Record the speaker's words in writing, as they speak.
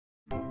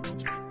Everyone,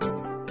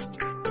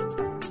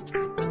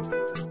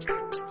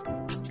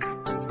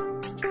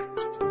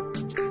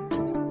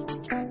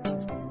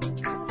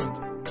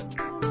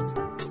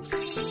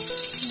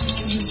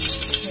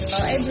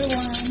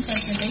 for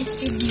today's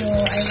video,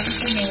 I want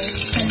to make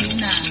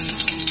Salona.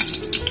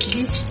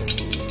 This,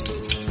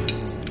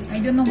 I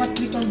don't know what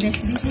we call this.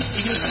 This is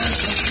called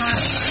Kahar.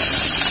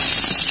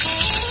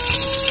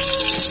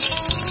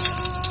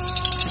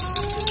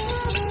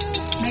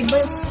 My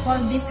boys call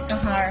this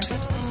Kahar,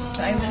 so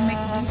I will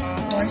make this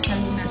for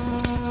Salona.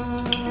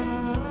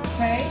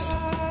 First,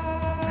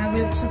 I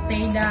will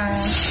saute the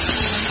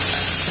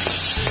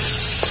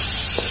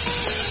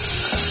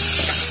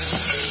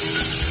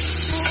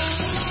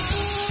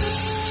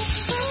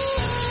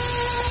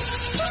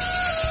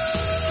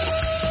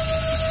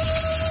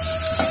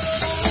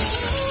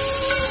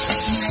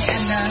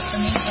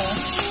tomato,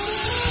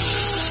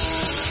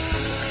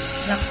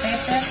 black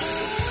pepper,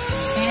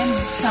 and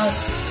salt.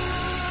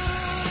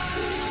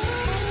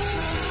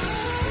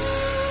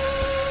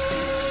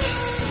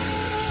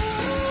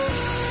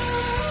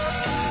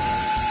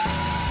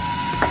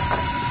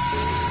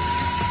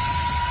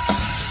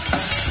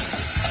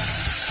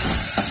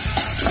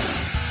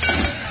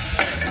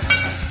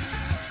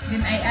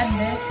 Then I add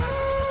the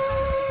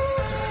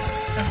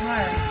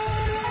kahar.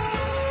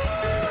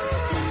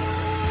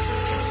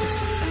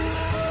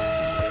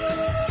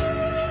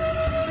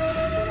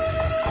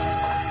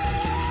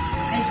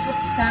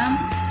 Some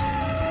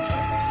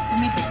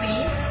tomato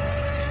paste,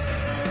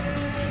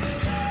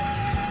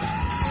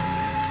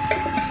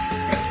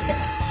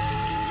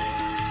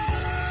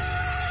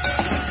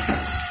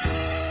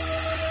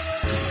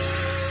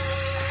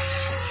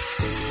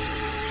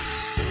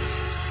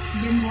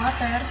 then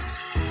water,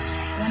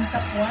 1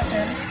 cup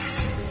water,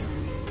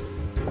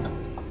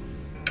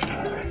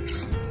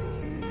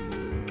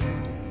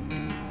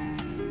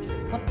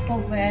 put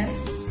cover.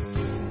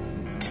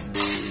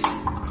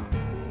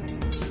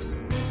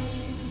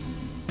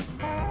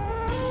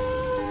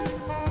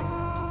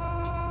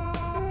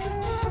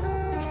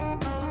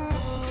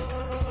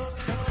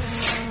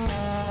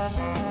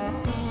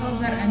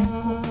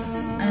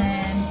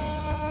 And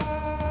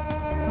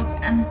cook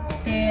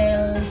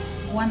until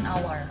 1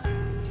 hour.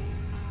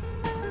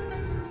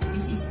 So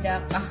this is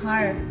the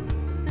Kahar,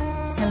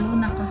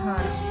 Salona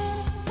Kahar.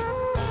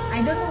 I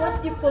don't know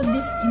what you call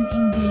this in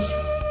English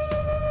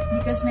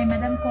because my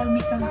madam called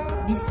me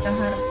this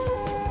Kahar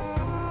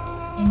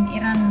in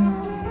Iran,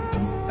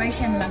 in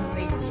Persian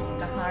language,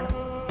 Kahar.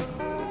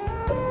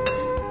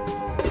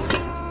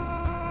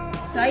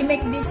 So I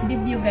make this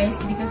video,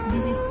 guys, because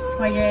this is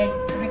for your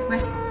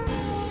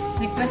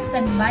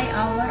requested by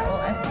our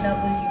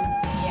OFW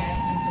here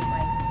in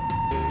Dubai.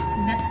 So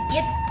that's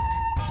it.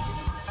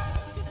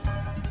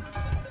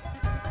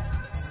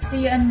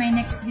 See you on my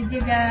next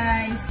video,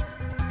 guys.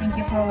 Thank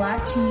you for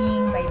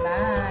watching. Bye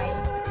bye.